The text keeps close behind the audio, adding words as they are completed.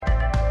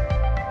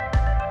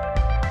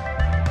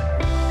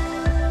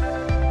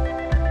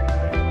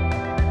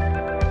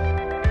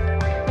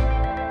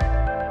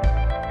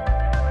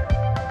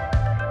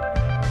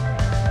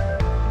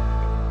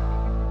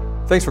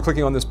Thanks for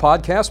clicking on this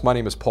podcast. My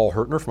name is Paul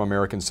Hurtner from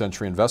American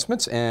Century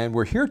Investments, and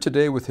we're here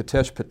today with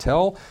Hitesh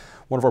Patel,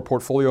 one of our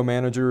portfolio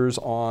managers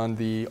on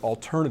the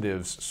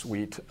alternatives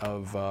suite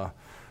of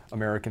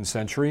American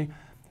Century.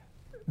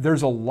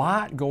 There's a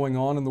lot going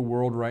on in the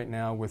world right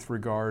now with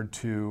regard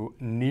to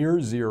near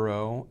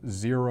zero,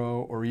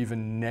 zero, or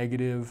even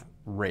negative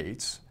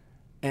rates,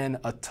 and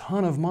a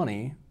ton of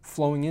money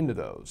flowing into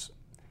those.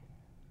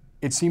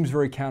 It seems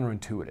very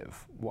counterintuitive.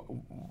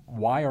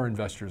 Why are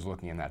investors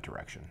looking in that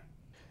direction?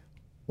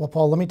 Well,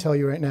 Paul, let me tell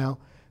you right now,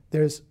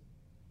 there's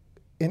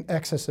in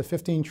excess of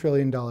 $15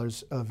 trillion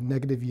of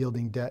negative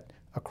yielding debt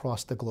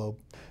across the globe.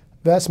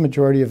 Vast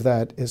majority of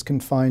that is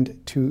confined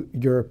to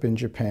Europe and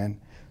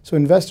Japan. So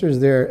investors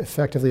there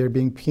effectively are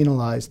being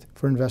penalized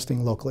for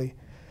investing locally.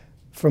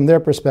 From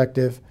their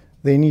perspective,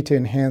 they need to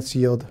enhance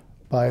yield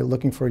by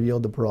looking for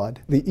yield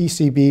abroad. The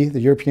ECB,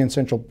 the European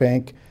Central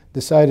Bank,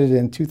 decided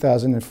in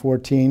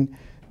 2014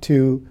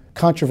 to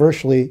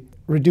controversially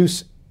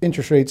reduce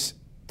interest rates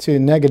to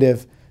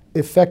negative,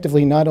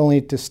 effectively not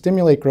only to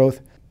stimulate growth,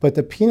 but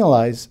to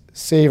penalize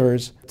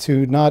savers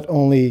to not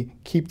only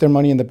keep their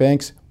money in the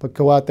banks, but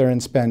go out there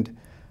and spend.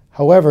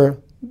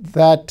 However,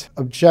 that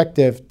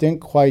objective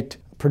didn't quite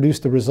produce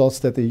the results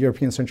that the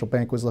European Central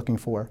Bank was looking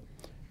for.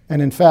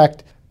 And in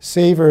fact,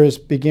 savers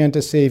began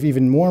to save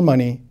even more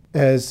money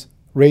as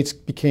rates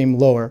became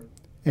lower,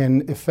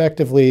 and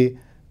effectively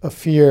a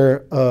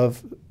fear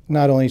of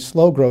not only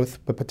slow growth,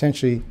 but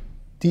potentially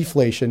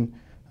deflation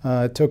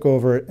took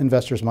over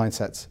investors'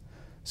 mindsets.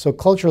 So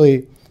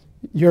culturally,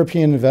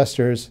 European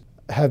investors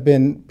have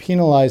been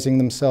penalizing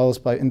themselves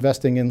by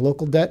investing in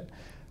local debt,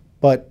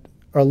 but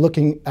are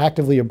looking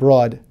actively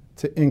abroad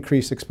to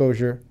increase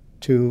exposure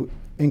to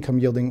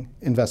income-yielding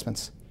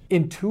investments.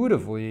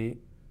 Intuitively,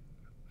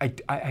 I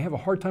have a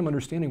hard time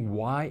understanding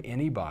why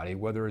anybody,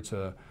 whether it's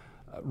a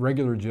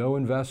regular Joe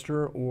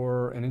investor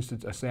or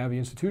a savvy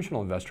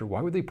institutional investor,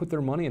 why would they put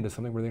their money into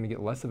something where they're going to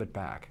get less of it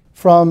back?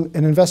 From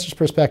an investor's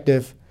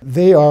perspective,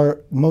 they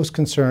are most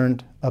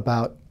concerned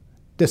about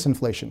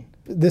disinflation.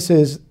 This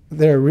is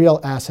their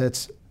real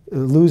assets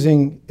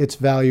losing its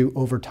value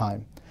over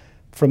time.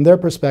 From their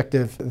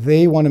perspective,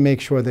 they want to make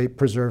sure they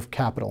preserve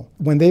capital.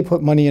 When they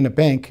put money in a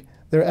bank,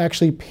 they're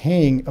actually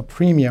paying a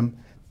premium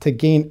to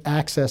gain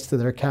access to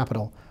their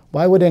capital.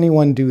 Why would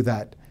anyone do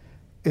that?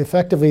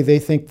 Effectively, they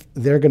think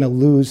they're going to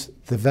lose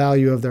the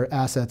value of their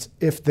assets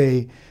if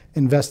they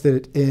invested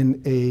it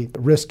in a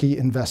risky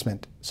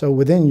investment. So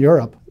within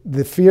Europe,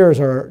 the fears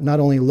are not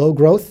only low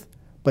growth,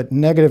 but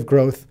negative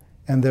growth.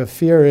 And the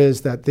fear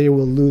is that they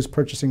will lose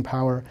purchasing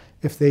power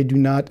if they do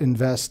not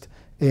invest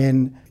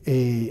in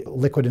a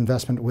liquid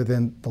investment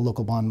within the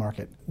local bond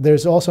market.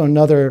 There's also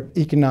another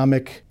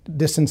economic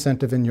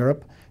disincentive in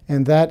Europe,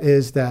 and that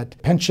is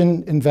that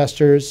pension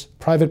investors,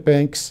 private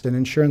banks, and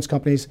insurance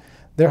companies,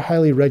 they're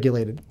highly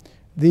regulated.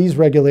 These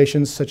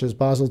regulations, such as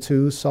Basel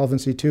II,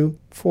 Solvency II,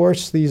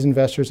 force these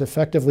investors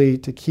effectively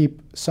to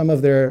keep some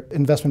of their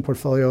investment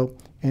portfolio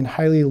in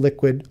highly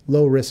liquid,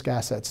 low-risk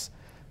assets.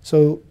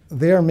 So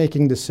they are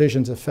making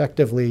decisions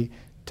effectively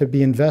to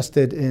be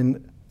invested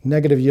in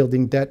negative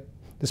yielding debt,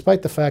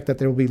 despite the fact that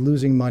they will be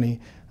losing money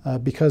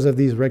because of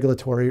these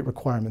regulatory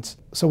requirements.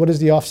 So what is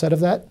the offset of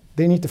that?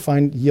 They need to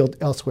find yield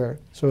elsewhere.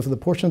 So if the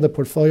portion of the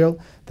portfolio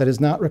that is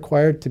not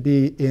required to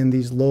be in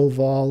these low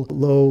vol,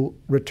 low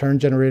return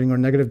generating or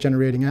negative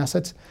generating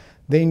assets,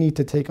 they need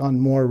to take on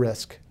more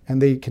risk.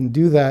 And they can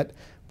do that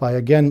by,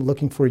 again,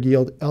 looking for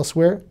yield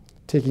elsewhere,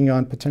 taking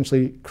on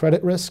potentially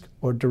credit risk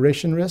or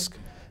duration risk,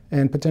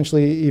 and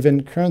potentially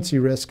even currency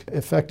risk,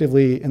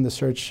 effectively in the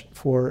search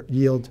for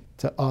yield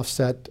to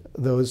offset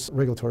those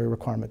regulatory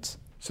requirements.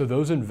 So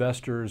those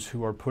investors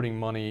who are putting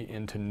money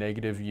into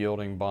negative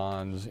yielding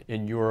bonds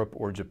in Europe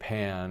or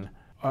Japan,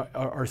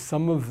 are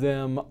some of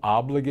them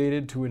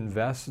obligated to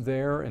invest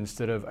there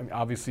instead of, I mean,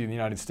 obviously in the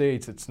United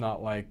States, it's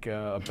not like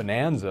a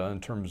bonanza in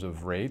terms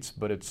of rates,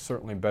 but it's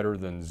certainly better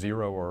than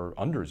zero or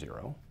under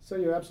zero. So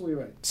you're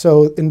absolutely right.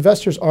 So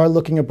investors are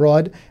looking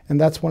abroad,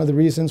 and that's one of the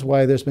reasons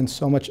why there's been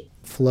so much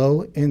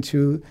flow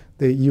into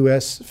the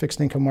U.S.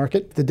 fixed income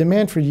market. The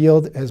demand for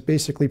yield has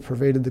basically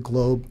pervaded the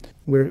globe.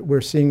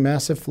 We're seeing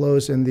massive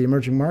flows in the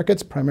emerging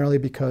markets, primarily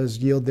because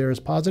yield there is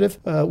positive.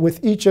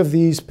 With each of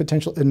these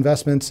potential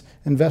investments,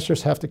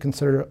 investors have to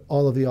consider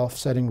all of the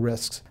offsetting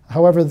risks.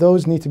 However,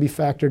 those need to be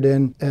factored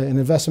in. An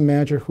investment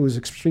manager who is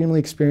extremely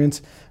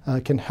experienced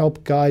can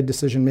help guide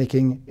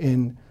decision-making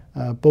in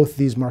both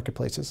these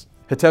marketplaces.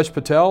 Hitesh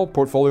Patel,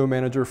 Portfolio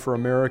Manager for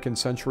American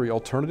Century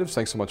Alternatives.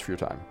 Thanks so much for your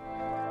time.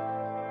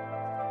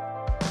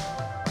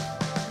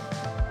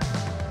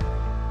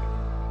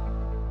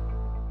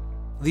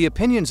 The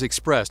opinions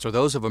expressed are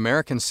those of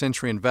American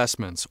Century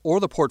Investments or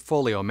the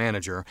portfolio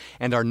manager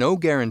and are no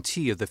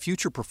guarantee of the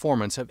future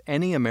performance of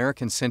any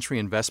American Century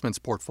Investments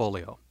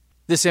portfolio.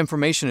 This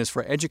information is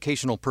for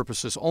educational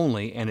purposes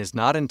only and is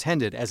not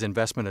intended as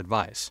investment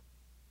advice.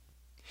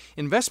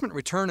 Investment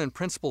return and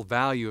principal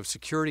value of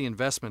security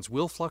investments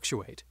will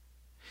fluctuate.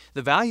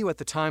 The value at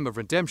the time of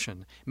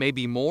redemption may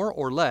be more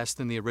or less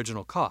than the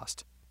original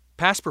cost.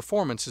 Past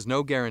performance is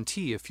no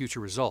guarantee of future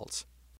results.